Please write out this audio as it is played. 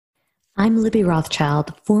I'm Libby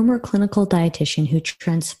Rothschild, former clinical dietitian who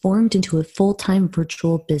transformed into a full-time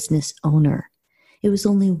virtual business owner. It was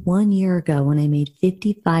only 1 year ago when I made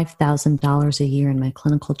 $55,000 a year in my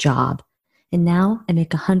clinical job, and now I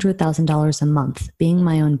make $100,000 a month being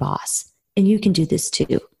my own boss. And you can do this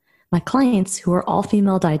too. My clients, who are all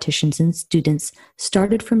female dietitians and students,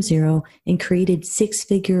 started from zero and created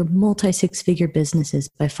six-figure, multi-six-figure businesses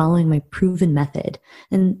by following my proven method,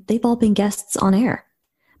 and they've all been guests on air.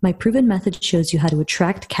 My proven method shows you how to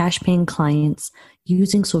attract cash-paying clients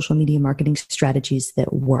using social media marketing strategies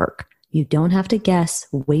that work. You don't have to guess,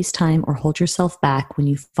 waste time, or hold yourself back when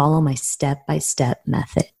you follow my step-by-step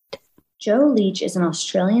method. Joe Leach is an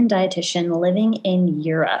Australian dietitian living in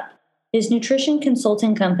Europe. His nutrition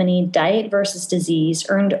consulting company, Diet versus Disease,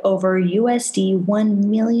 earned over USD $1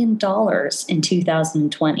 million in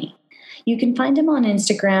 2020. You can find him on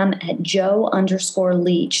Instagram at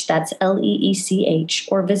Joe_Leach, that's Leech,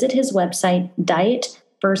 or visit his website,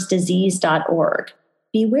 dietversusdisease.org.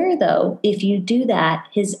 Beware though, if you do that,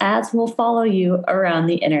 his ads will follow you around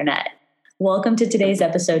the internet. Welcome to today's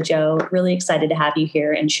episode, Joe. Really excited to have you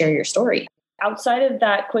here and share your story. Outside of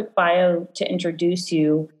that quick bio to introduce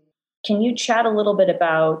you, can you chat a little bit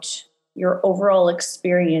about your overall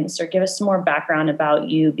experience or give us some more background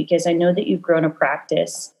about you? Because I know that you've grown a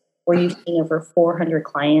practice where you've seen over 400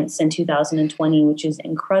 clients in 2020, which is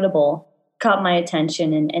incredible, caught my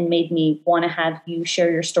attention and made me want to have you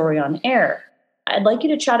share your story on air. I'd like you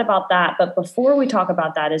to chat about that. But before we talk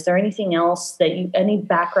about that, is there anything else any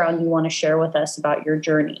background you want to share with us about your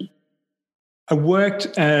journey? I worked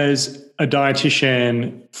as a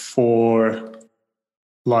dietitian for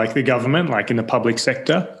the government, in the public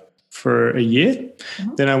sector for a year.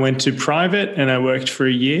 Mm-hmm. Then I went to private and I worked for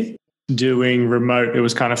a year doing remote. It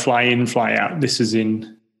was kind of fly in, fly out. This is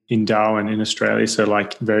in Darwin in Australia. So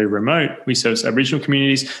very remote. We service Aboriginal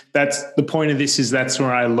communities. That's the point of this, that's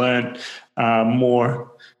where I learned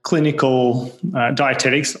more clinical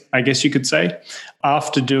dietetics, I guess you could say.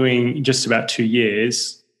 After doing just about 2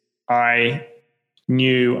 years, I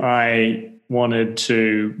knew I wanted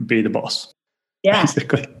to be the boss. Yeah.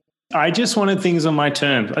 Basically. I just wanted things on my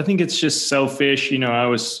terms. I think it's just selfish. I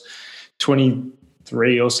was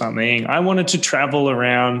 23 or something. I wanted to travel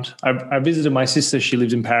around. I visited my sister. She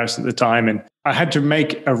lived in Paris at the time, and I had to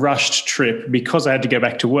make a rushed trip because I had to go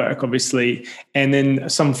back to work, obviously. And then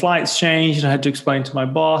some flights changed, and I had to explain to my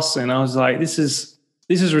boss. And I was like, this is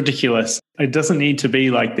ridiculous. It doesn't need to be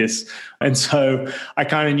like this. And so I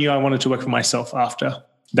kind of knew I wanted to work for myself after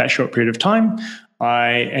that short period of time.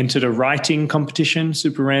 I entered a writing competition,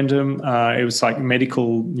 super random. It was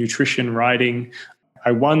medical nutrition writing.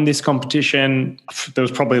 I won this competition. There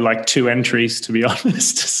was probably 2 entries, to be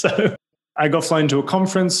honest. So I got flown to a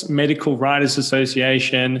conference, Medical Writers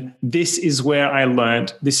Association. This is where I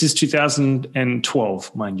learned. This is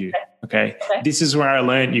 2012, mind you. Okay. This is where I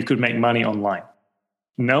learned you could make money online.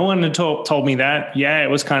 No one had told me that. Yeah,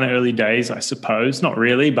 it was kind of early days, I suppose. Not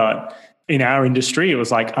really, but in our industry, it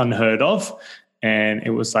was unheard of. And it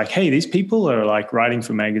was hey, these people are writing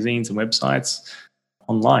for magazines and websites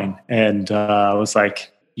online. And I was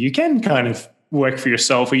you can kind of work for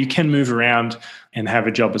yourself, or you can move around and have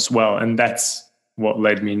a job as well. And that's what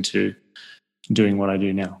led me into doing what I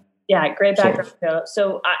do now. Yeah, great background, Joe.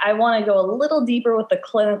 So I want to go a little deeper with the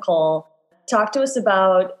clinical. Talk to us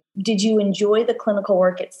about, did you enjoy the clinical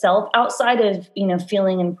work itself outside of,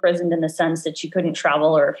 feeling imprisoned in the sense that you couldn't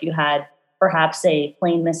travel, or if you had perhaps a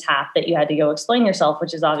plane mishap that you had to go explain yourself,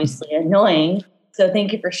 which is obviously annoying. So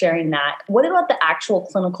thank you for sharing that. What about the actual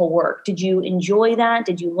clinical work? Did you enjoy that?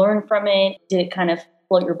 Did you learn from it? Did it kind of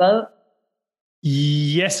float your boat?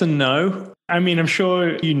 Yes and no. I mean, I'm sure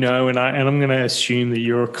and I'm going to assume that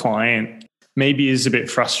your client maybe is a bit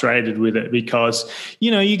frustrated with it because, you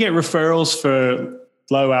get referrals for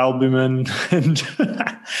low albumin and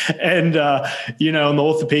on the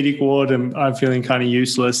orthopedic ward, and I'm feeling kind of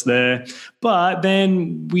useless there. But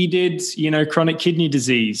then we did, chronic kidney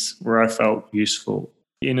disease where I felt useful.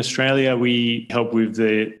 In Australia, we help with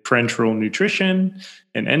the parenteral nutrition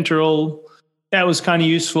and enteral. That was kind of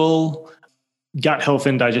useful. Gut health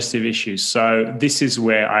and digestive issues. So this is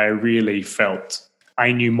where I really felt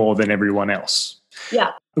I knew more than everyone else.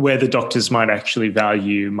 Yeah. Where the doctors might actually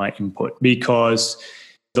value my input, because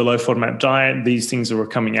the low FODMAP diet, these things that were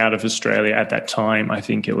coming out of Australia at that time, I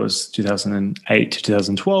think it was 2008 to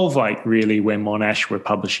 2012, really when Monash were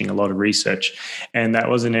publishing a lot of research. And that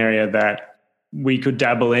was an area that we could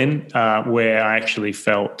dabble in, where I actually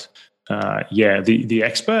felt, the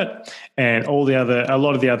expert. And a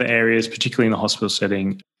lot of the other areas, particularly in the hospital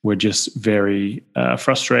setting, were just very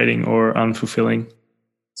frustrating or unfulfilling.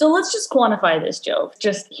 So let's just quantify this, Joe.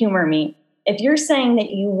 Just humor me. If you're saying that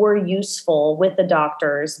you were useful with the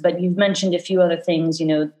doctors, but you've mentioned a few other things,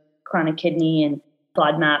 chronic kidney and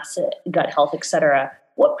FODMAPs, gut health, et cetera,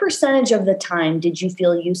 what percentage of the time did you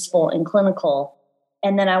feel useful in clinical?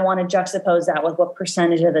 And then I want to juxtapose that with what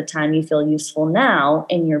percentage of the time you feel useful now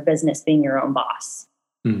in your business being your own boss.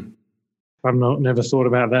 I've never thought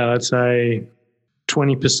about that. I'd say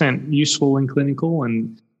 20% useful in clinical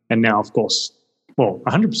and now, of course,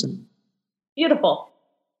 100%. Beautiful.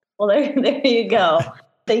 Well, there you go.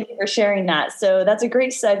 Thank you for sharing that. So that's a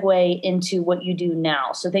great segue into what you do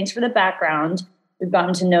now. So thanks for the background. We've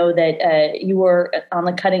gotten to know that you were on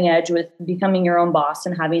the cutting edge with becoming your own boss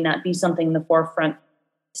and having that be something in the forefront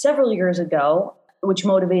several years ago, which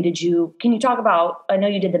motivated you. Can you talk about, I know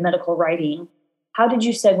you did the medical writing. How did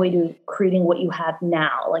you segue to creating what you have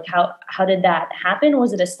now? Like how did that happen?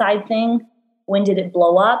 Was it a side thing? When did it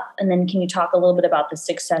blow up? And then can you talk a little bit about the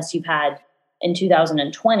success you've had in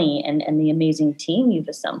 2020 and the amazing team you've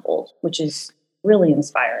assembled, which is really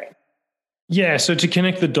inspiring? Yeah, so to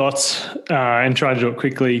connect the dots and try to do it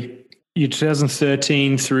quickly,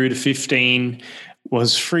 2013 through to 15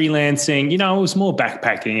 was freelancing. I was more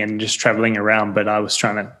backpacking and just traveling around, but I was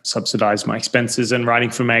trying to subsidize my expenses and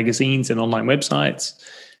writing for magazines and online websites.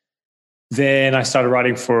 Then I started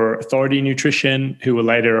writing for Authority Nutrition, who were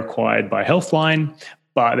later acquired by Healthline,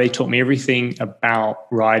 but they taught me everything about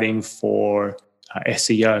writing for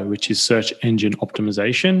SEO, which is search engine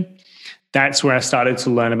optimization. That's where I started to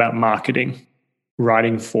learn about marketing,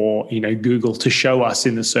 writing for, Google to show us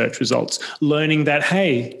in the search results, learning that,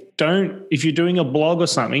 hey, if you're doing a blog or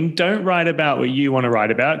something, don't write about what you want to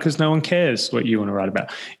write about because no one cares what you want to write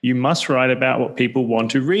about. You must write about what people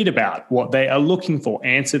want to read about, what they are looking for,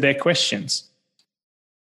 answer their questions.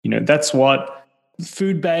 That's what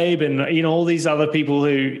Food Babe and, all these other people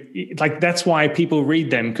who, that's why people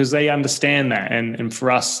read them, because they understand that. And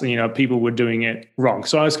for us, people were doing it wrong.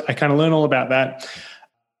 So I kind of learned all about that.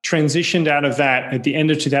 Transitioned out of that at the end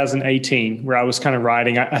of 2018, where I was kind of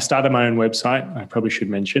writing. I started my own website. I probably should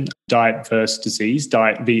mention Diet vs Disease,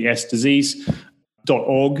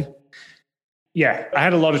 dietVSdisease.org. Yeah, I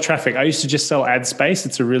had a lot of traffic. I used to just sell ad space.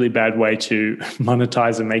 It's a really bad way to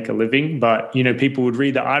monetize and make a living. But, people would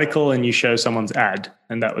read the article and you show someone's ad,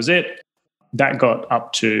 and that was it. That got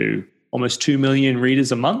up to almost 2 million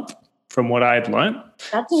readers a month from what I had learned.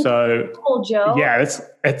 That's incredible, Joe. Yeah, it's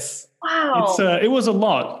wow. It was a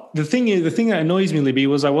lot. The thing that annoys me, Libby,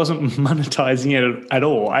 was I wasn't monetizing it at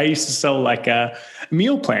all. I used to sell like a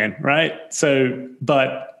meal plan, right? So,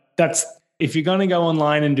 but if you're going to go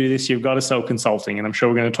online and do this, you've got to sell consulting. And I'm sure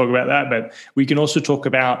we're going to talk about that, but we can also talk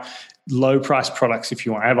about low price products if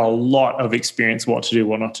you want. I have a lot of experience what to do,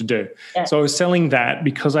 what not to do. Yes. So I was selling that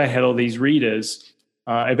because I had all these readers.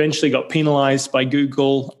 Eventually got penalized by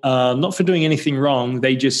Google, not for doing anything wrong.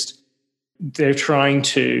 They're trying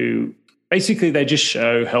to, basically they just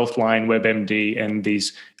show Healthline, WebMD, and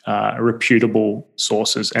these reputable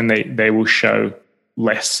sources, and they will show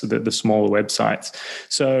less the smaller websites.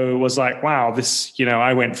 So it was like, wow, this,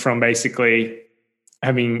 I went from basically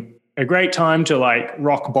having a great time to like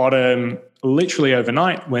rock bottom literally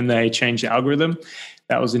overnight when they changed the algorithm.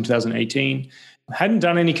 That was in 2018. I hadn't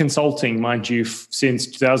done any consulting, mind you, since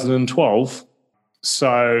 2012.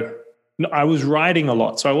 So I was writing a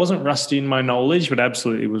lot. So I wasn't rusty in my knowledge, but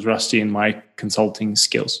absolutely was rusty in my consulting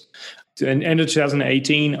skills. In end of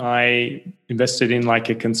 2018, I invested in like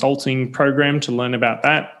a consulting program to learn about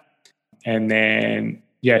that. And then,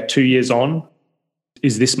 2 years on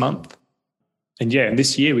is this month. And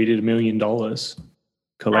this year we did $1 million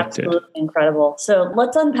collected. Absolutely incredible. So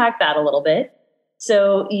let's unpack that a little bit.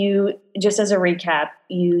 So you, just as a recap,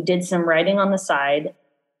 you did some writing on the side.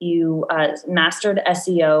 You mastered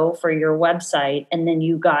SEO for your website, and then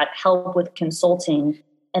you got help with consulting,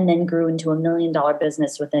 and then grew into $1 million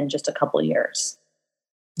business within just a couple of years.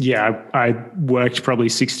 Yeah, I worked probably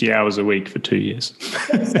 60 hours a week for 2 years.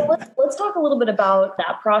 So let's talk a little bit about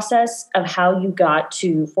that process of how you got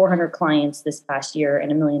to 400 clients this past year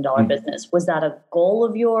and $1 million business. Was that a goal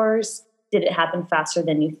of yours? Did it happen faster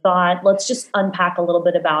than you thought? Let's just unpack a little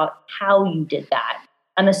bit about how you did that.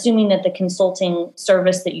 I'm assuming that the consulting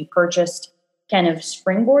service that you purchased kind of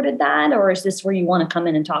springboarded that, or is this where you want to come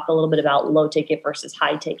in and talk a little bit about low ticket versus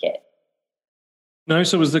high ticket? No,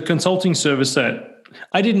 so it was the consulting service that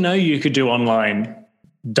I didn't know you could do online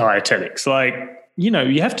dietetics.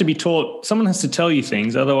 You have to be taught, someone has to tell you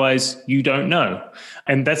things, otherwise you don't know.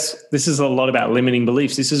 And this is a lot about limiting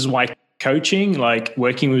beliefs. This is why coaching, like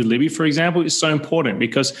working with Libby, for example, is so important,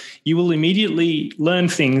 because you will immediately learn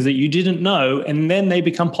things that you didn't know, and then they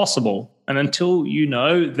become possible. And until you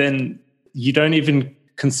know, then you don't even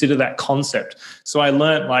consider that concept. So I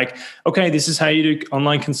learned like, okay, this is how you do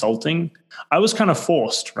online consulting. I was kind of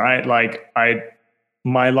forced, right? Like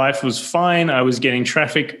my life was fine. I was getting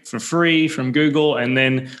traffic for free from Google. And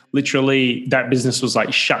then literally that business was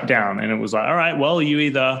like shut down. And it was like, all right, well, you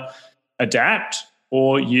either adapt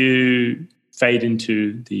or you fade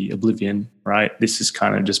into the oblivion, right? This is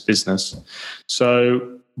kind of just business.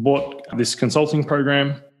 So bought this consulting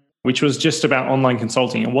program, which was just about online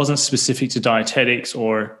consulting. It wasn't specific to dietetics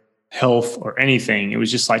or health or anything. It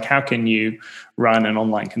was just like, how can you run an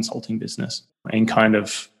online consulting business? And kind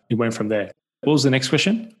of it went from there. What was the next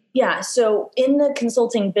question? Yeah. So in the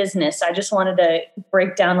consulting business, I just wanted to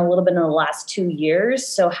break down a little bit in the last 2 years.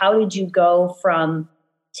 So how did you go from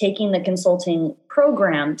taking the consulting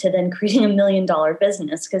program to then creating $1 million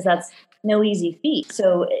business? Because that's no easy feat.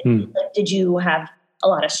 So did you have a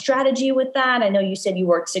lot of strategy with that? I know you said you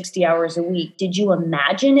worked 60 hours a week. Did you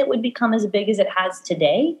imagine it would become as big as it has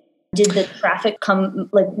today? Did the traffic come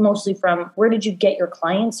like mostly from, where did you get your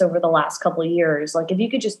clients over the last couple of years? Like if you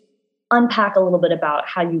could just unpack a little bit about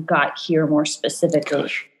how you got here more specifically.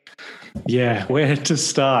 Gosh. Yeah, where to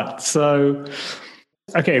start? So,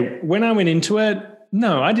 okay, when I went into it,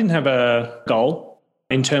 no, I didn't have a goal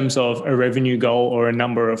in terms of a revenue goal or a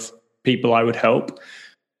number of people I would help.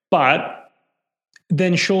 But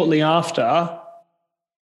then shortly after,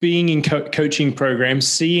 being in coaching programs,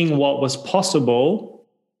 seeing what was possible,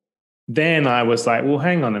 then I was like, well,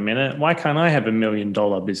 hang on a minute. Why can't I have $1 million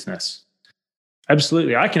business?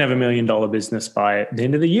 Absolutely. I can have $1 million business by the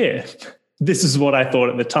end of the year. This is what I thought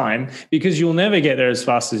at the time, because you'll never get there as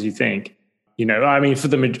fast as you think. You know, I mean,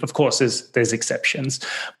 of course, there's exceptions,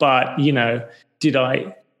 but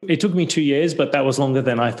it took me 2 years, but that was longer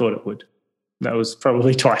than I thought it would. That was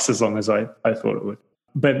probably twice as long as I thought it would.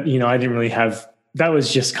 But, I didn't really that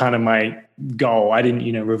was just kind of my goal. I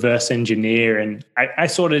didn't, reverse engineer. And I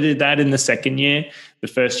sort of did that in the second year. The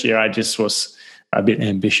first year, I just was a bit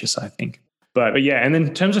ambitious, I think. But yeah, and then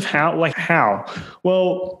in terms of how,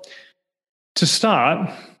 well, to start,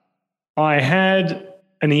 I had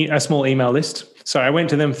a small email list. So I went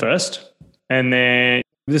to them first, and then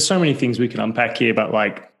there's so many things we can unpack here, but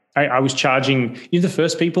I was charging, the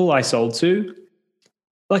first people I sold to,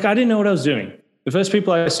 I didn't know what I was doing. The first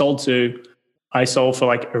people I sold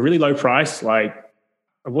for a really low price, it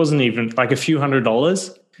wasn't even a few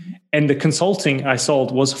 $100s. And the consulting I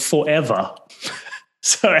sold was forever.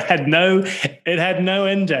 So it had no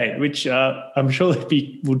end date, which I'm sure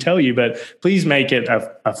they will tell you, but please make it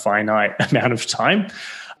a finite amount of time.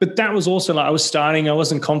 But that was also I was starting, I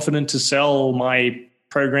wasn't confident to sell my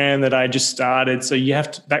program that I just started. So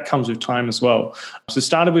that comes with time as well. So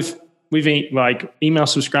started with email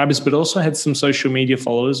subscribers, but also had some social media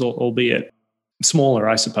followers, albeit smaller,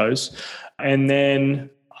 I suppose. And then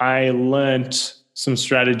I learned some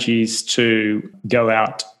strategies to go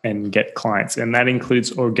out and get clients. And that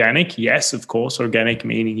includes organic. Yes, of course, organic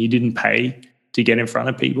meaning you didn't pay to get in front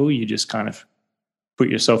of people. You just kind of put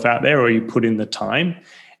yourself out there, or you put in the time.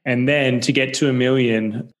 And then to get to $1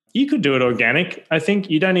 million, you could do it organic. I think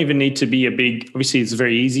you don't even need to be obviously it's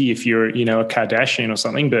very easy if you're, a Kardashian or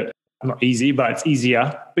something, but not easy, but it's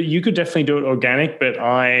easier. But you could definitely do it organic, but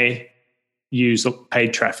I use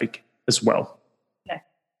paid traffic as well. Okay.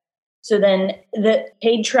 So then the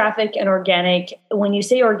paid traffic and organic, when you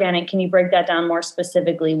say organic, can you break that down more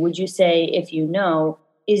specifically? Would you say, if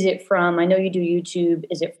is it from, I know you do YouTube,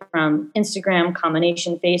 is it from Instagram,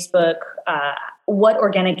 combination Facebook? What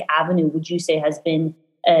organic avenue would you say has been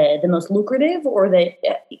the most lucrative, or that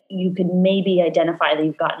you could maybe identify that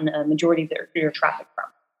you've gotten a majority of your traffic from?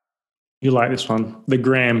 You like this one. The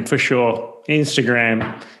gram, for sure. Instagram.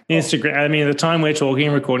 I mean, at the time we're talking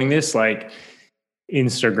and recording this,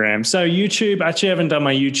 Instagram. So YouTube, actually I haven't done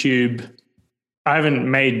my YouTube. I haven't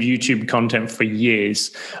made YouTube content for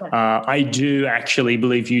years. Okay. I do actually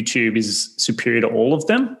believe YouTube is superior to all of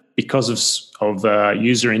them because of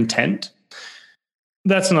user intent.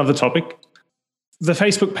 That's another topic. The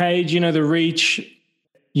Facebook page, the reach,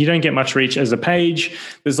 you don't get much reach as a page.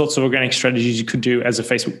 There's lots of organic strategies you could do as a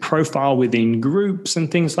Facebook profile within groups and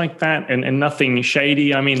things like that. And nothing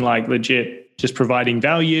shady. I mean, legit, just providing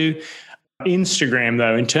value. Instagram,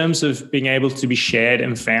 though, in terms of being able to be shared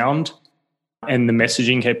and found and the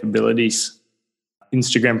messaging capabilities,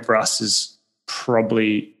 Instagram for us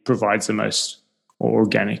probably provides the most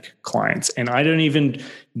organic clients. And I don't even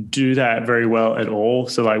do that very well at all.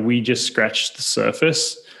 So we just scratched the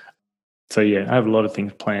surface. So yeah, I have a lot of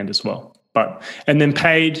things planned as well. And then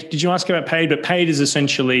paid, did you ask about paid? But paid is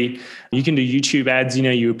essentially, you can do YouTube ads,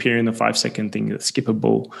 you appear in the 5-second thing that's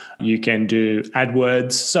skippable. You can do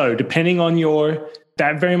AdWords. So depending on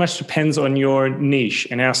that very much depends on your niche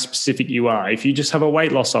and how specific you are. If you just have a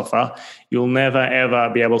weight loss offer, you'll never, ever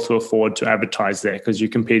be able to afford to advertise there because you're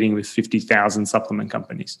competing with 50,000 supplement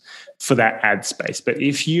companies for that ad space. But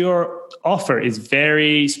if your offer is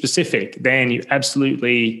very specific, then you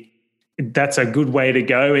absolutely, that's a good way to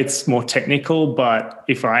go. It's more technical, but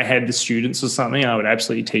if I had the students or something, I would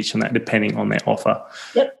absolutely teach them that depending on their offer.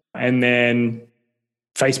 Yep. And then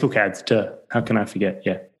Facebook ads, how can I forget?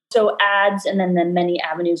 Yeah. So ads, and then the many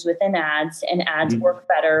avenues within ads, and ads work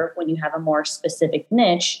better when you have a more specific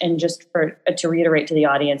niche. And just to reiterate to the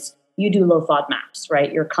audience, you do low FODMAPs,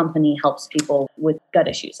 right? Your company helps people with gut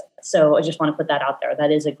issues. So I just want to put that out there.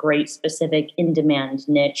 That is a great specific in-demand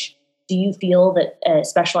niche. Do you feel that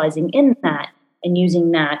specializing in that and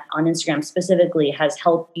using that on Instagram specifically has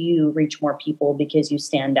helped you reach more people because you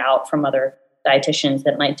stand out from other dietitians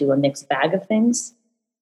that might do a mixed bag of things?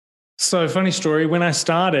 So funny story. When I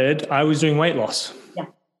started, I was doing weight loss. Yeah.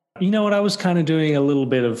 You know what? I was kind of doing a little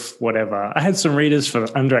bit of whatever. I had some readers for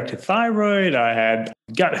underactive thyroid. I had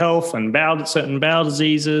gut health and certain bowel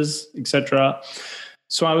diseases, etc.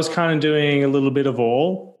 So I was kind of doing a little bit of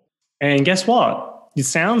all. And guess what? It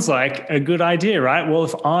sounds like a good idea, right? Well,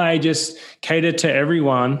 if I just cater to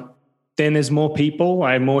everyone, then there's more people.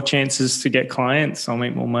 I have more chances to get clients. I'll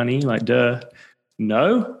make more money. Like, duh.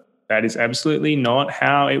 No. That is absolutely not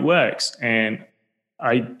how it works. And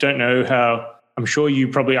I don't know how, I'm sure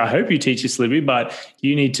I hope you teach this, Libby, but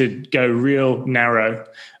you need to go real narrow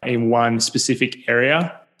in one specific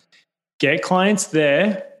area. Get clients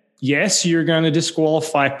there. Yes, you're going to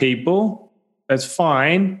disqualify people. That's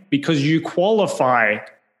fine because you qualify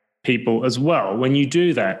people as well when you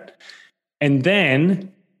do that. And then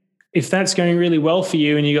if that's going really well for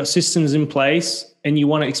you and you got systems in place and you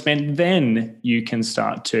want to expand, then you can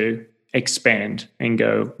start to expand and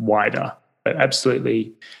go wider. But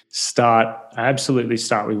absolutely start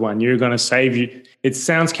with one. You're going to save you. It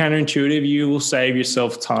sounds counterintuitive. You will save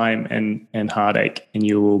yourself time and heartache, and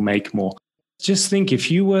you will make more. Just think,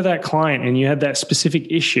 if you were that client and you had that specific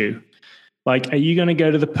issue, like, are you going to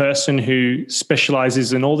go to the person who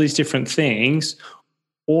specializes in all these different things,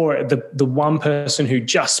 or the one person who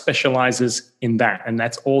just specializes in that, and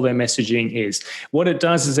that's all their messaging is? What it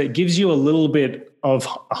does is it gives you a little bit of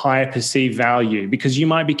a higher perceived value, because you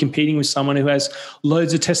might be competing with someone who has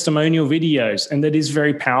loads of testimonial videos, and that is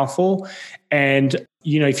very powerful. And,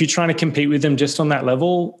 if you're trying to compete with them just on that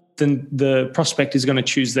level, then the prospect is going to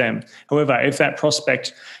choose them. However, if that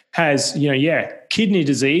prospect has, kidney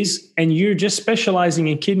disease, and you're just specializing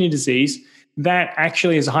in kidney disease, that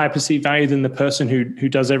actually is a higher perceived value than the person who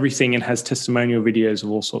does everything and has testimonial videos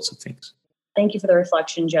of all sorts of things. Thank you for the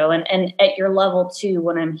reflection, Joe. And at your level too,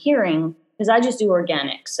 what I'm hearing, because I just do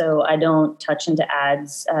organic, so I don't touch into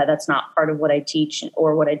ads. That's not part of what I teach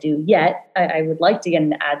or what I do yet. I would like to get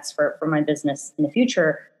into ads for my business in the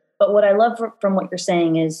future. But what I love from what you're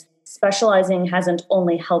saying is specializing hasn't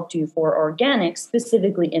only helped you for organic,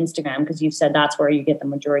 specifically Instagram, because you've said that's where you get the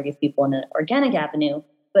majority of people in an organic avenue,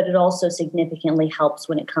 but it also significantly helps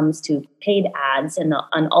when it comes to paid ads and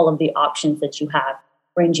all of the options that you have,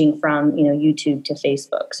 ranging from YouTube to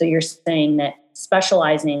Facebook. So you're saying that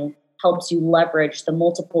specializing helps you leverage the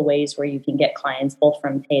multiple ways where you can get clients, both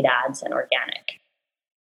from paid ads and organic.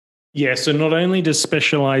 Yeah, so not only does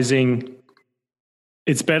specializing,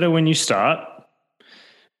 it's better when you start,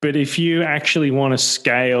 but if you actually want to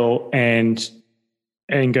scale and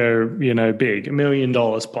go, big, $1 million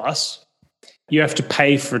plus, you have to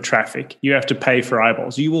pay for traffic. You have to pay for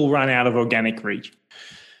eyeballs. You will run out of organic reach.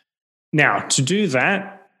 Now, to do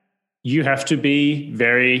that, you have to be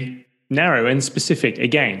very narrow and specific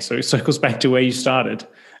again. So it circles back to where you started,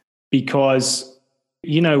 because,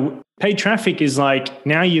 paid traffic is like,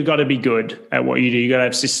 now you've got to be good at what you do. You got to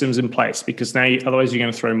have systems in place, because otherwise you're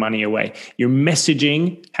going to throw money away. Your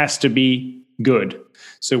messaging has to be good.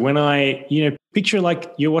 So when picture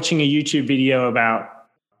like you're watching a YouTube video about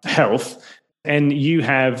health, and you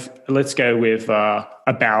have, let's go with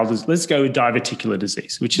diverticular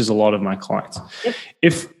disease, which is a lot of my clients. Yep.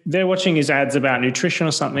 If they're watching his ads about nutrition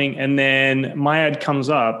or something, and then my ad comes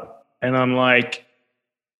up and I'm like,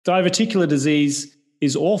 diverticular disease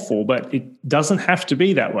is awful, but it doesn't have to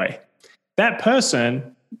be that way. That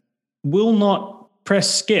person will not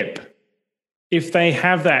press skip if they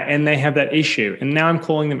have that and they have that issue. And now I'm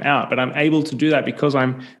calling them out, but I'm able to do that because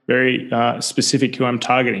I'm very specific who I'm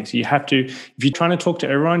targeting. So you have to, if you're trying to talk to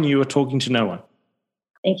everyone, you are talking to no one.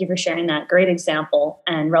 Thank you for sharing that. Great example,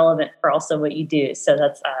 and relevant for also what you do. So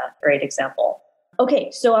that's a great example. Okay,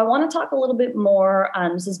 so I want to talk a little bit more.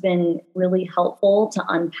 This has been really helpful to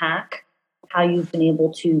unpack how you've been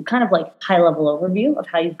able to kind of like high level overview of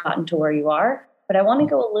how you've gotten to where you are. but I want to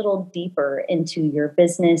go a little deeper into your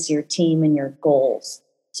business, your team, and your goals.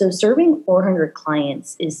 So serving 400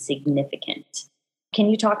 clients is significant. Can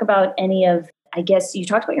you talk about any of, I guess you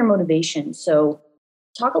talked about your motivation. So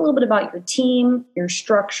talk a little bit about your team, your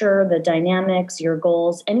structure, the dynamics, your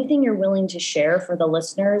goals, anything you're willing to share for the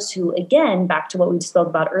listeners who, again, back to what we spoke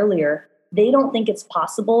about earlier, they don't think it's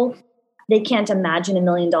possible. They can't imagine $1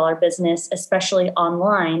 million business, especially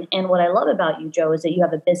online. And what I love about you, Joe, is that you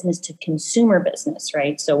have a business to consumer business,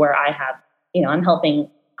 right? So where I have, I'm helping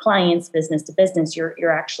clients business to business,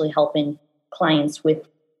 you're actually helping clients with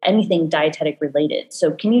anything dietetic related.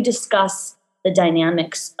 So can you discuss the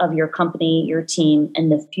dynamics of your company, your team,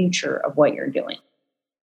 and the future of what you're doing?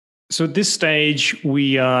 So at this stage,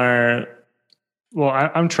 we are,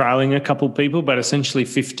 I'm trialing a couple of people, but essentially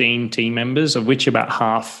 15 team members, of which about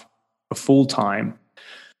half are full-time.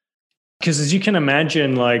 Because as you can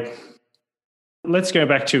imagine, let's go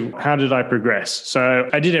back to how did I progress? So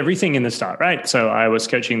I did everything in the start, right? So I was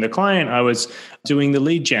coaching the client, I was doing the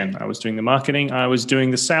lead gen, I was doing the marketing, I was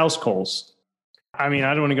doing the sales calls. I mean,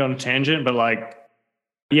 I don't want to go on a tangent, but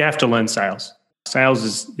you have to learn sales. Sales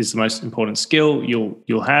is the most important skill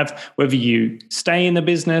you'll have, whether you stay in the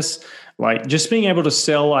business, just being able to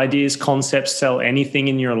sell ideas, concepts, sell anything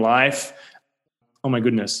in your life. Oh my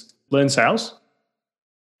goodness, learn sales.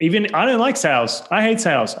 Even I don't like sales. I hate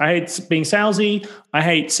sales. I hate being salesy. I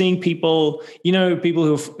hate seeing people, people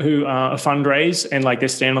who fundraise and they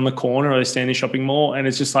stand on the corner or they stand in a shopping mall. And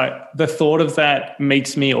it's just the thought of that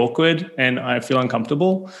makes me awkward and I feel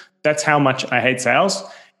uncomfortable. That's how much I hate sales.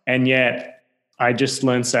 And yet I just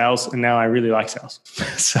learned sales and now I really like sales.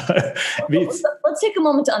 So let's take a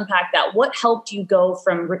moment to unpack that. What helped you go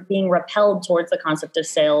from being repelled towards the concept of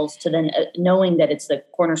sales to then knowing that it's the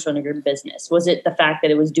cornerstone of your business? Was it the fact that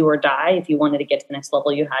it was do or die? If you wanted to get to the next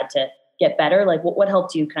level, you had to get better. What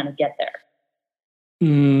helped you kind of get there?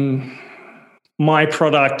 My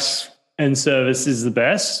product and service is the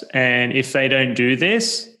best. And if they don't do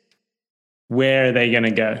this, where are they going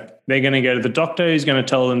to go? They're going to go to the doctor who's going to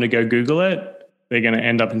tell them to go Google it. They're going to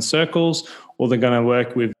end up in circles, or they're going to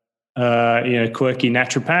work with quirky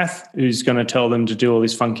naturopath who's going to tell them to do all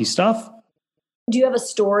this funky stuff. Do you have a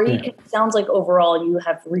story? Yeah. It sounds like overall you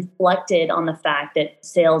have reflected on the fact that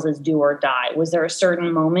sales is do or die. Was there a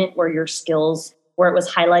certain moment where your skills, where it was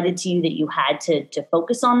highlighted to you that you had to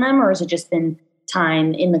focus on them, or has it just been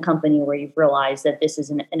time in the company where you've realized that this is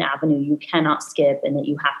an avenue you cannot skip and that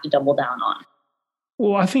you have to double down on?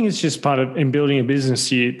 Well, I think it's just part of in building a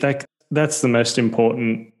business. That's the most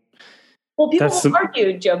important. Well, people will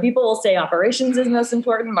argue, Joe. People will say operations is most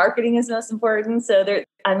important, marketing is most important. So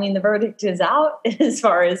the verdict is out as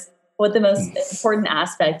far as what the most important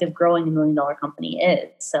aspect of growing $1 million company is.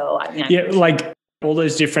 So all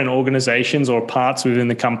those different organizations or parts within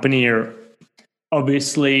the company are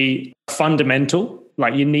obviously fundamental.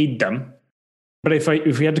 You need them. But if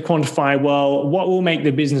we had to quantify, what will make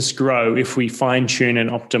the business grow if we fine tune and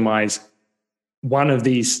optimize one of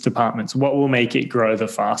these departments? What will make it grow the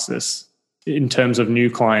fastest in terms of new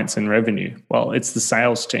clients and revenue? Well, it's the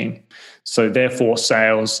sales team. So therefore,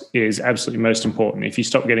 sales is absolutely most important. If you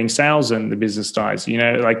stop getting sales, then the business dies.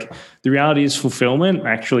 The reality is fulfillment,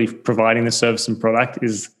 actually providing the service and product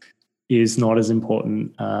is not as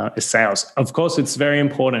important as sales. Of course, it's very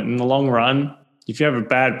important in the long run. If you have a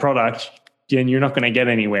bad product, then you're not going to get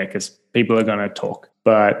anywhere because people are going to talk.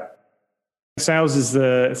 But sales is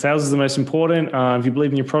the most important. If you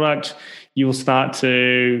believe in your product, you will start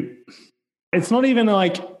to. It's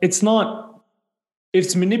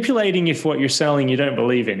manipulating if what you're selling you don't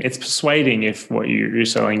believe in. It's persuading if what you're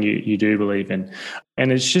selling you do believe in.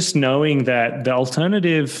 And it's just knowing that the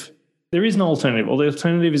alternative, there is no alternative, or the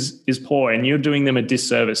alternative is poor, and you're doing them a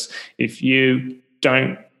disservice if you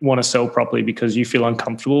don't want to sell properly because you feel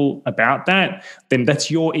uncomfortable about that. Then that's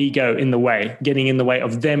your ego getting in the way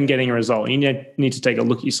of them getting a result. You need to take a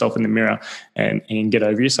look at yourself in the mirror and get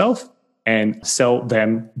over yourself and sell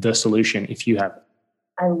them the solution if you have it.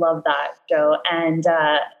 I love that, Joe. And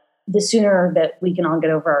the sooner that we can all get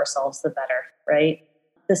over ourselves, the better, right?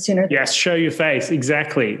 The sooner. Yes, show your face.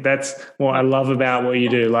 Exactly. That's what I love about what you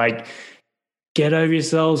do. Get over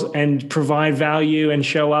yourselves and provide value and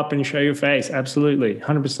show up and show your face. Absolutely.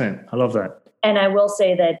 100%. I love that. And I will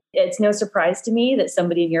say that it's no surprise to me that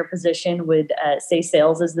somebody in your position would say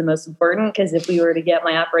sales is the most important, because if we were to get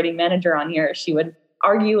my operating manager on here, she would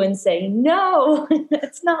argue and say, no,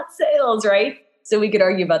 it's not sales, right? So we could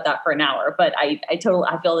argue about that for an hour, but I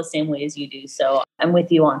feel the same way as you do. So I'm with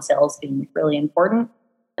you on sales being really important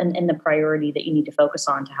and the priority that you need to focus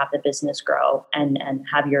on to have the business grow and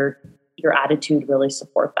have your attitude really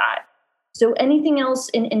support that. So anything else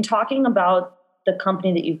in talking about the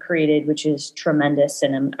company that you've created, which is tremendous.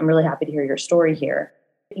 And I'm really happy to hear your story here.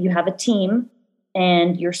 You have a team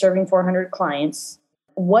and you're serving 400 clients.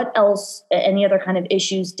 What else, any other kind of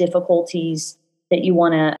issues, difficulties that you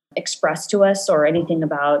want to express to us, or anything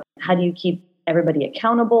about how do you keep everybody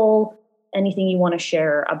accountable? Anything you want to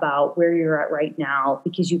share about where you're at right now,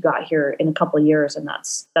 because you got here in a couple of years, and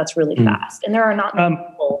that's really fast. And there are not many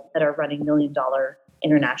people that are running $1 million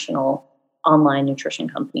international online nutrition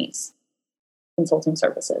companies, consulting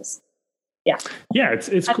services. Yeah, it's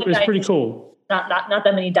pretty cool. Not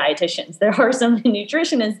that many dietitians. There are some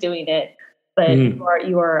nutritionists doing it, but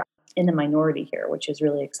you are in the minority here, which is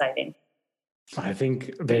really exciting. I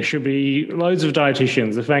think there should be loads of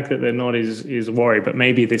dietitians. The fact that they're not is a worry, but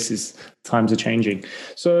maybe times are changing.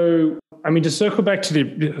 So, I mean, to circle back to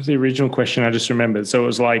the original question, I just remembered. So it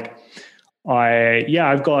was like,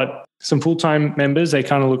 I've got some full-time members. They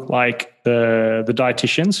kind of look like the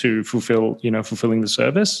dietitians who fulfilling the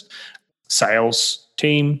service, sales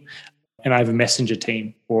team, and I have a messenger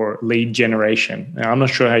team or lead generation. Now, I'm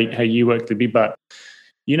not sure how you work, Libby, but,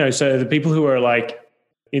 so the people who are like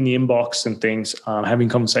in the inbox and things, having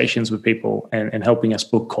conversations with people and helping us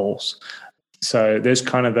book calls. So there's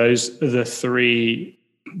kind of the three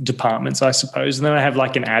departments, I suppose. And then I have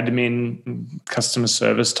like an admin, customer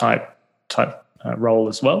service type role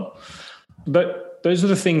as well. But those are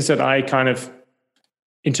the things that I kind of,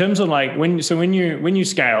 in terms of like when you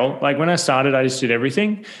scale, like when I started, I just did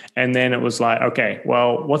everything. And then it was like, okay,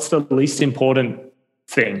 well, what's the least important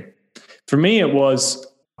thing? For me, it was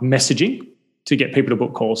messaging to get people to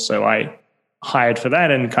book calls. So I hired for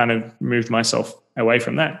that and kind of moved myself away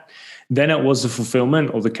from that. Then it was the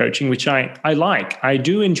fulfillment or the coaching, which I like. I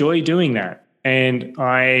do enjoy doing that and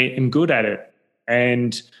I am good at it.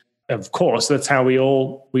 And of course, that's how we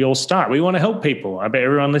all start. We want to help people. I bet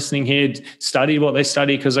everyone listening here studied what they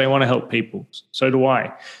study because they want to help people. So do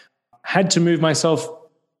I. Had to move myself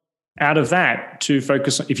out of that to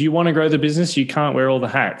focus. If you want to grow the business, you can't wear all the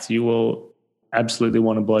hats. You will absolutely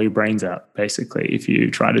want to blow your brains out, basically, if you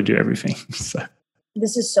try to do everything. So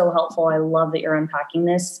this is so helpful. I love that you're unpacking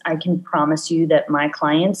this. I can promise you that my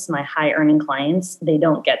clients, my high earning clients, they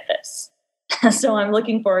don't get this. So I'm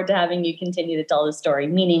looking forward to having you continue to tell the story.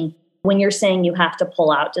 Meaning, when you're saying you have to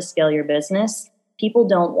pull out to scale your business, people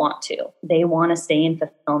don't want to. They want to stay in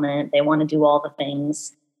fulfillment. They want to do all the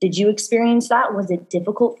things. Did you experience that? Was it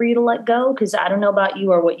difficult for you to let go? Because I don't know about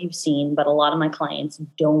you or what you've seen, but a lot of my clients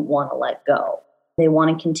don't want to let go. They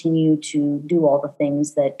want to continue to do all the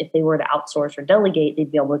things that if they were to outsource or delegate,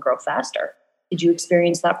 they'd be able to grow faster. Did you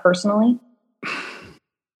experience that personally?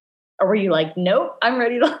 Or were you like, nope, I'm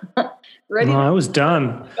ready to... No, I was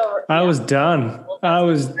done. I was done. I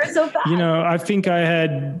was, so fast. I think I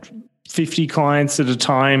had 50 clients at a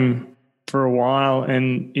time for a while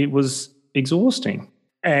and it was exhausting.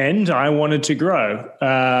 And I wanted to grow.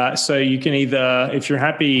 So you can either, if you're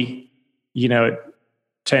happy, at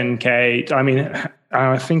 10K, I mean,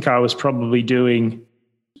 I think I was probably doing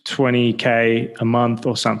 20K a month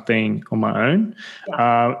or something on my own.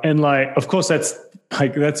 Yeah. And like, of course, that's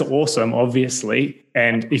awesome, obviously.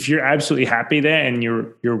 And if you're absolutely happy there and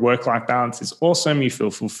your work-life balance is awesome, you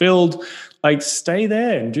feel fulfilled, like stay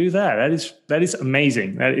there and do that. That is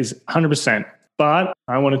amazing. That is 100%. But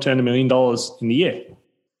I want to turn $1 million in the year.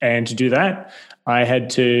 And to do that, I had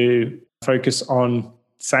to focus on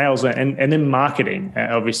sales and then marketing.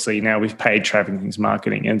 Obviously, now we've paid traffic things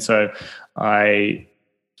marketing. And so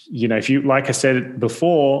if you, like I said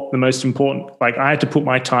before, the most important, like I had to put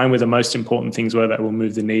my time where the most important things were that will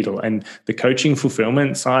move the needle. And the coaching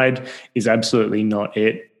fulfillment side is absolutely not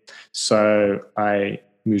it. So I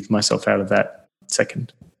moved myself out of that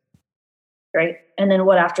second. Great. And then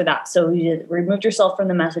what after that? So you removed yourself from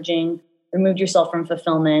the messaging, removed yourself from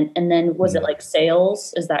fulfillment, and then was it like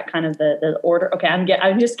sales? Is that kind of the order? Okay,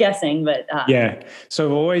 I'm just guessing, but yeah. So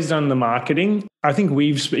I've always done the marketing. I think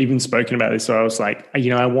we've even spoken about this. So I was like,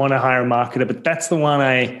 I want to hire a marketer, but that's the one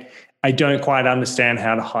I don't quite understand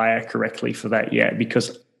how to hire correctly for that yet,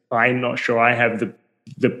 because I'm not sure I have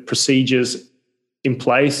the procedures in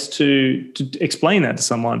place to explain that to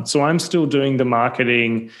someone. So I'm still doing the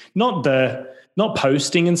marketing, not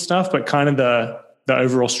posting and stuff, but kind of the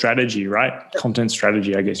overall strategy, right? Content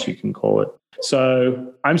strategy, I guess you can call it.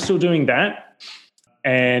 So I'm still doing that.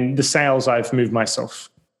 And the sales I've moved myself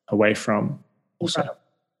away from also.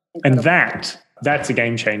 Incredible. And that's a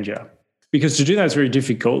game changer, because to do that is very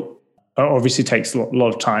difficult. Obviously takes a lot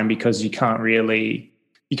of time, because you can't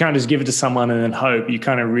just give it to someone and then hope. You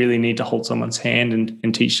kind of really need to hold someone's hand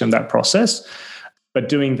and teach them that process. But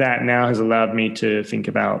doing that now has allowed me to think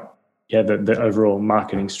about, the overall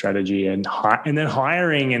marketing strategy and then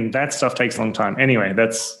hiring, and that stuff takes a long time. Anyway,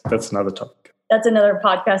 that's another topic. That's another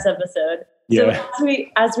podcast episode. Yeah. So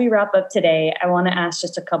as we wrap up today, I want to ask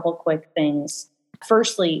just a couple quick things.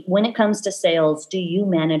 Firstly, when it comes to sales, do you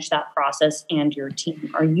manage that process and your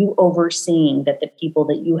team? Are you overseeing that the people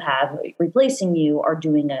that you have replacing you are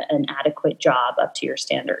doing an adequate job up to your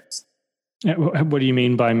standards? What do you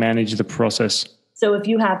mean by manage the process? So if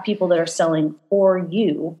you have people that are selling for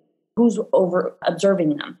you, who's over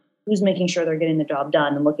observing them? Who's making sure they're getting the job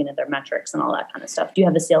done and looking at their metrics and all that kind of stuff? Do you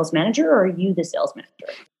have a sales manager or are you the sales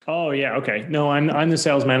manager? Oh, yeah. Okay. No, I'm the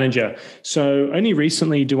sales manager. So only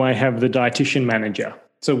recently do I have the dietitian manager.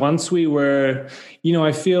 So once we were,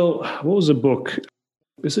 I feel, what was the book?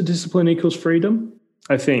 Is it Discipline Equals Freedom?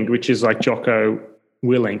 I think, which is like Jocko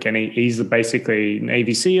Willink. And he's basically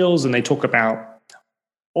Navy SEALs, and they talk about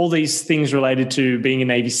all these things related to being a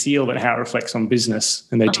Navy SEAL, but how it reflects on business.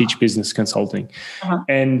 And they teach business consulting.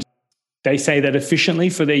 And they say that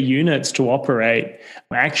efficiently for their units to operate,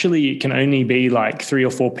 actually it can only be like 3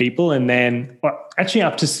 or 4 people, and then actually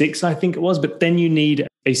up to 6, I think it was. But then you need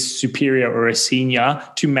a superior or a senior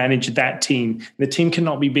to manage that team. The team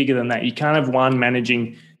cannot be bigger than that. You can't have one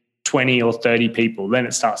managing 20 or 30 people. Then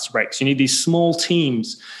it starts to break. So you need these small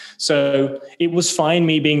teams. So it was fine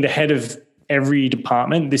me being the head of every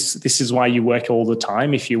department. This is why you work all the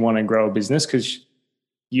time if you want to grow a business, because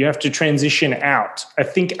you have to transition out. I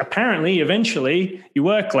think apparently eventually you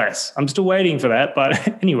work less. I'm still waiting for that.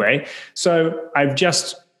 But anyway, so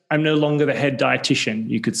I'm no longer the head dietitian,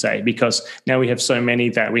 you could say, because now we have so many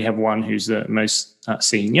that we have one who's the most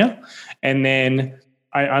senior. And then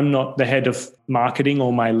I'm not the head of marketing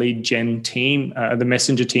or my lead gen team, the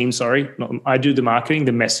messenger team, sorry. I do the marketing,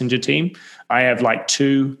 the messenger team. I have like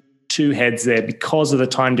two heads there because of the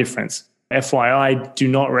time difference. FYI, do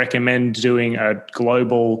not recommend doing a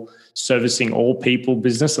global servicing all people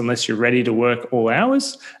business unless you're ready to work all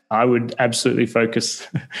hours. I would absolutely focus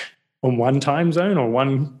on one time zone or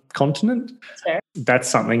one continent. Fair. That's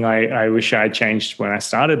something I wish I had changed when I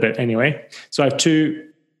started. But anyway, so I have two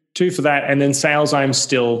for that. And then sales, I'm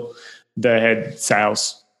still the head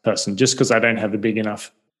sales person just because I don't have a big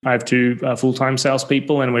enough. I have 2 full-time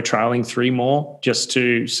salespeople, and we're trialing 3 more just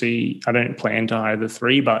to see. I don't plan to hire the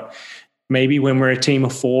 3, but maybe when we're a team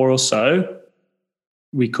of 4 or so,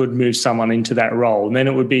 we could move someone into that role. And then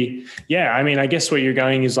it would be, I guess where you're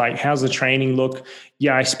going is like, how's the training look?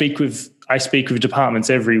 Yeah, I speak with departments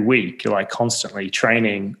every week, like constantly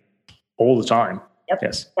training all the time. Yep.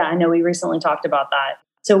 Yes. Yeah, I know we recently talked about that.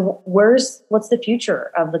 So what's the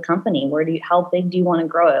future of the company? How big do you want to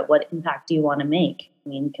grow it? What impact do you want to make? I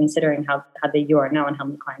mean, considering how big you are now and how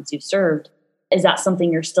many clients you've served, is that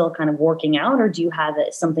something you're still kind of working out, or do you have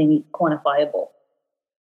it something quantifiable?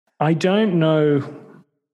 I don't know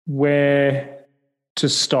where to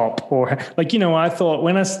stop, or I thought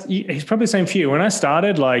it's probably the same for you. When I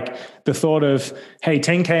started, like the thought of, hey,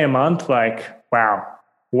 10K a month, like, wow,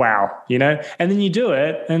 and then you do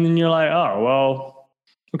it and then you're like, oh, well,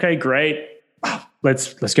 okay, great.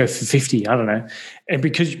 Let's go for 50. I don't know.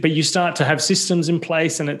 But you start to have systems in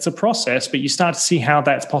place and it's a process, but you start to see how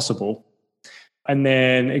that's possible. And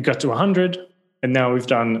then it got to 100, and now we've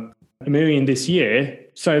done 1 million this year.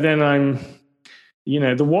 So then I'm,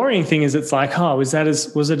 the worrying thing is it's like, oh, was it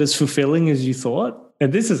as fulfilling as you thought?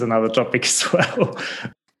 And this is another topic as well.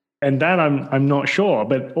 And that I'm not sure.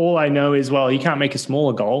 But all I know is, well, you can't make a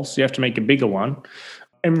smaller goal, so you have to make a bigger one.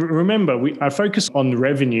 And remember, I focus on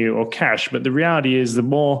revenue or cash, but the reality is the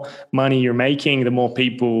more money you're making, the more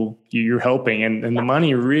people you're helping. And the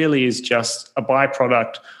money really is just a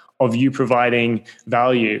byproduct of you providing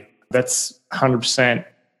value. That's 100%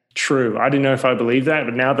 true. I didn't know if I believe that,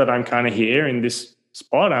 but now that I'm kind of here in this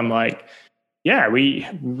spot, I'm like, yeah, we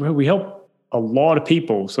help a lot of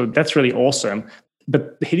people. So that's really awesome.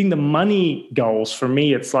 But hitting the money goals for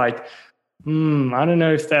me, it's like, I don't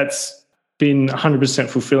know if that's been 100%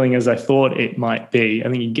 fulfilling as I thought it might be. I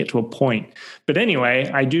think you get to a point. But anyway,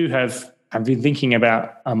 I've been thinking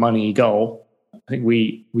about a money goal. I think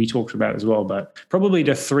we talked about it as well, but probably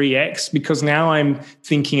to 3x, because now I'm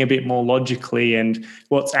thinking a bit more logically and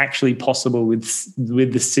what's actually possible with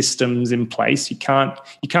the systems in place. You can't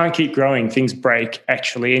keep growing. Things break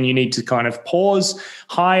actually, and you need to kind of pause,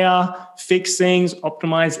 hire, fix things,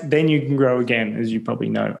 optimize, then you can grow again, as you probably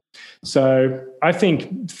know. So I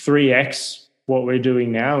think 3x, what we're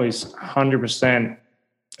doing now, is 100%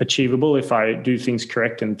 achievable if I do things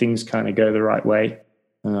correct and things kind of go the right way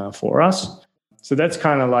for us. So that's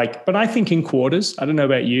kind of like, but I think in quarters, I don't know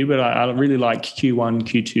about you, but I really like Q1,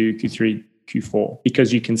 Q2, Q3, Q4,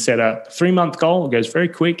 because you can set a 3-month goal. It goes very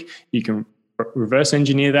quick. You can reverse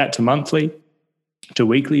engineer that to monthly, to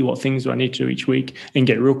weekly. What things do I need to do each week? And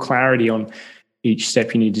get real clarity on each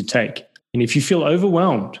step you need to take. And if you feel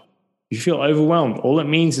overwhelmed, all it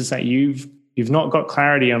means is that you've not got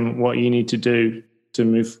clarity on what you need to do to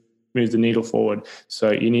move the needle forward.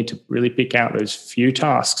 So you need to really pick out those few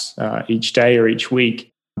tasks each day or each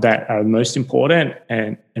week that are most important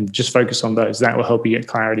and just focus on those. That will help you get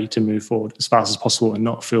clarity to move forward as fast as possible and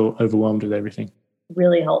not feel overwhelmed with everything.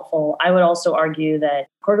 Really helpful. I would also argue that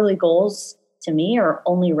quarterly goals to me are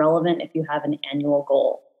only relevant if you have an annual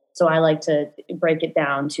goal. So I like to break it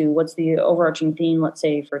down to what's the overarching theme, let's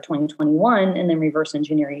say for 2021, and then reverse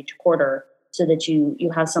engineer each quarter so that you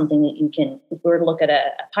have something that you can, if we were to look at a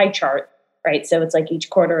pie chart, right? So it's like each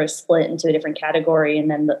quarter is split into a different category,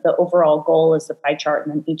 and then the overall goal is the pie chart,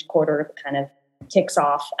 and then each quarter kind of ticks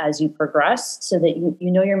off as you progress so that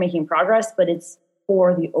you know you're making progress, but it's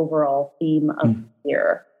for the overall theme of the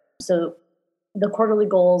year. So the quarterly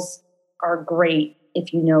goals are great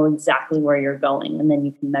if you know exactly where you're going, and then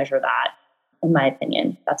you can measure that. In my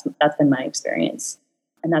opinion, that's been my experience.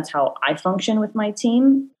 And that's how I function with my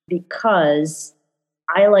team, because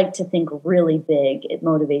I like to think really big. It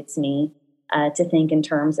motivates me to think in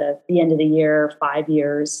terms of the end of the year, 5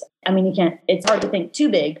 years. I mean, it's hard to think too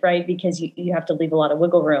big, right? Because you have to leave a lot of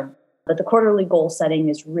wiggle room. But the quarterly goal setting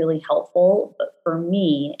is really helpful for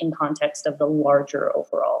me in context of the larger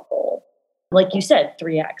overall goal. Like you said,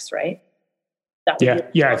 3X, right?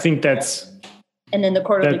 Yeah, I think that's... And then the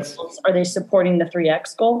quarterly goals, are they supporting the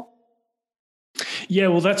 3X goal? Yeah,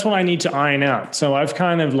 well, that's what I need to iron out. So I've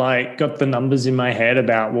kind of like got the numbers in my head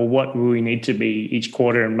about, well, what will we need to be each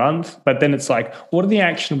quarter and month? But then it's like, what are the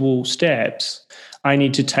actionable steps I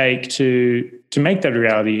need to take to make that a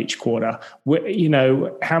reality each quarter?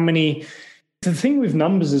 How many... The thing with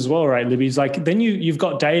numbers as well, right, Libby, is like then you've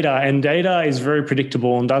got data, and data is very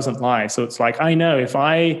predictable and doesn't lie. So it's like, I know if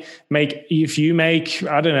you make,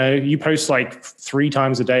 I don't know, you post like 3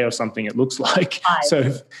 times a day or something, it looks like. 5.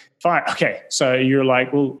 So 5. Okay. So you're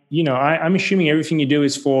like, well, I'm assuming everything you do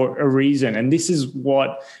is for a reason. And this is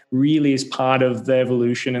what really is part of the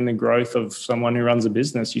evolution and the growth of someone who runs a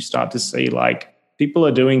business. You start to see like people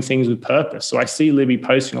are doing things with purpose. So I see Libby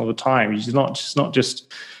posting all the time. It's not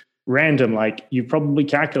just random. Like you probably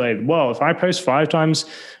calculated, well, if I post 5 times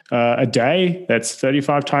a day, that's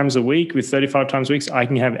 35 times a week. With 35 times a week, I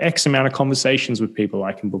can have X amount of conversations with people.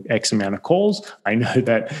 I can book X amount of calls. I know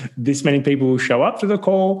that this many people will show up to the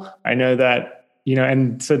call. I know that,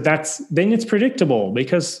 and so then it's predictable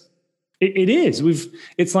because it is.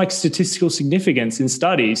 It's like statistical significance in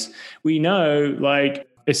studies. We know like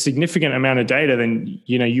a significant amount of data, then,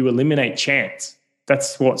 you eliminate chance.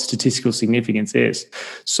 That's what statistical significance is.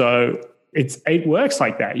 So it works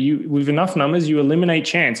like that. With enough numbers, you eliminate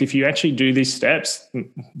chance. If you actually do these steps,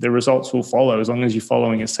 the results will follow as long as you're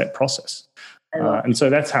following a set process. And so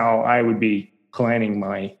that's how I would be planning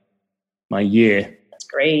my year. That's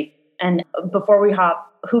great. And before we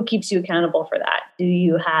hop, who keeps you accountable for that? Do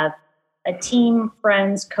you have a team,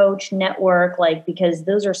 friends, coach, network? Because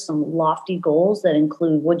those are some lofty goals that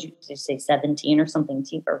include, would you say 17 or something,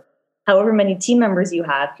 or however many team members you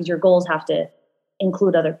have, because your goals have to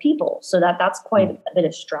include other people. So that's quite a bit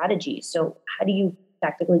of strategy. So how do you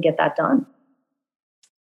tactically get that done?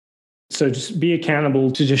 So just be accountable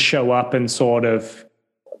to just show up and sort of...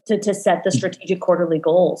 To set the strategic quarterly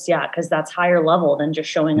goals. Yeah, because that's higher level than just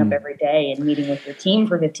showing up every day and meeting with your team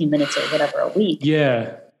for 15 minutes or whatever a week.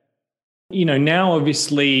 Yeah. Now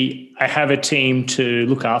obviously I have a team to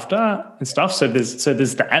look after and stuff. So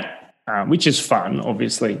there's that. Which is fun,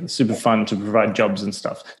 obviously, super fun to provide jobs and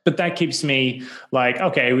stuff. But that keeps me like,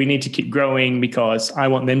 okay, we need to keep growing because I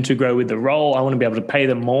want them to grow with the role. I want to be able to pay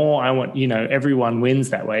them more. I want, everyone wins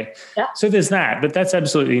that way. Yeah. So there's that, but that's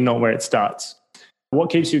absolutely not where it starts. What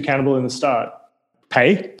keeps you accountable in the start?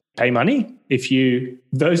 Pay money.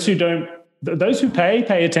 Those who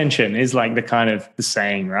pay attention is like the kind of the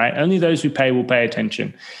saying, right? Only those who pay will pay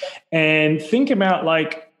attention. And think about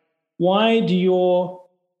like,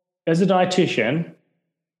 as a dietitian,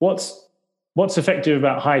 what's effective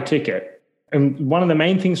about high ticket? And one of the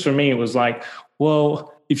main things for me, it was like,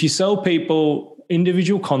 well, if you sell people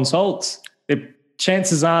individual consults, the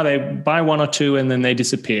chances are they buy 1 or 2 and then they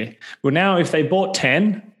disappear. Well, now if they bought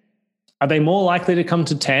 10, are they more likely to come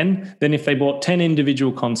to 10 than if they bought 10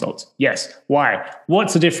 individual consults? Yes. Why?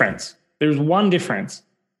 What's the difference? There's one difference.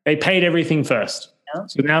 They paid everything first. Yeah.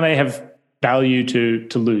 So now they have value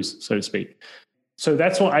to lose, so to speak. So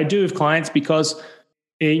that's what I do with clients because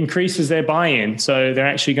it increases their buy-in. So they're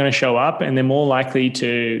actually going to show up and they're more likely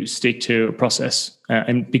to stick to a process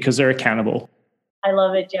and because they're accountable. I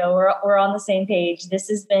love it, Joe. We're on the same page. This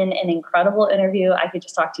has been an incredible interview. I could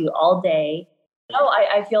just talk to you all day. No,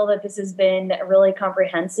 I feel that this has been really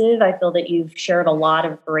comprehensive. I feel that you've shared a lot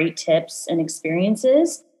of great tips and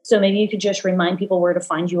experiences. So maybe you could just remind people where to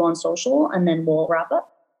find you on social, and then we'll wrap up.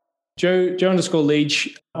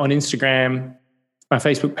 Joe_Leach on Instagram, my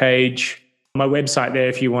Facebook page, my website there.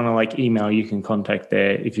 If you want to like email, you can contact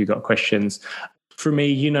there if you've got questions. For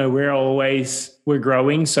me, we're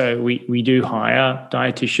growing. So we do hire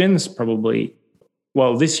dietitians probably,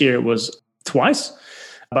 this year it was twice,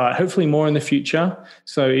 but hopefully more in the future.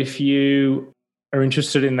 So if you are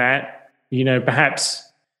interested in that, perhaps,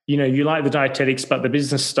 you like the dietetics, but the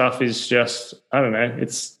business stuff is just, I don't know,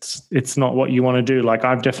 it's not what you want to do. Like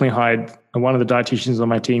I've definitely hired one of the dietitians on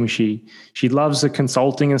my team. She loves the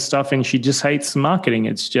consulting and stuff, and she just hates the marketing.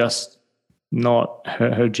 It's just not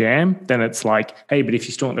her jam. Then it's like, hey, but if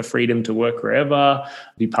you still want the freedom to work wherever,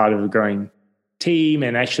 be part of a growing team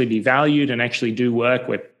and actually be valued and actually do work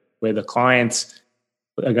where the clients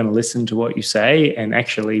are going to listen to what you say and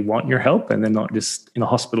actually want your help, and they're not just in a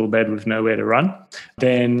hospital bed with nowhere to run,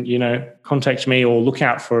 then, contact me or look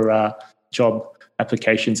out for job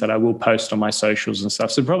applications that I will post on my socials and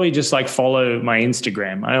stuff. So probably just like follow my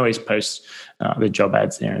Instagram. I always post the job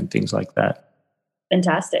ads there and things like that.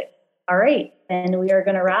 Fantastic. All right. And we are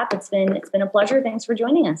going to wrap. It's been a pleasure. Thanks for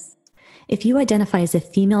joining us. If you identify as a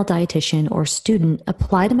female dietitian or student,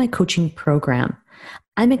 apply to my coaching program.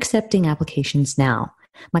 I'm accepting applications now.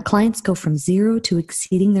 My clients go from zero to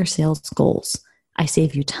exceeding their sales goals. I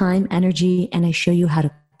save you time, energy, and I show you how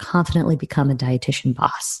to confidently become a dietitian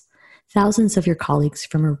boss. Thousands of your colleagues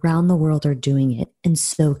from around the world are doing it, and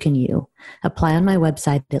so can you. Apply on my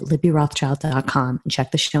website at libbyrothschild.com and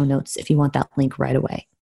check the show notes if you want that link right away.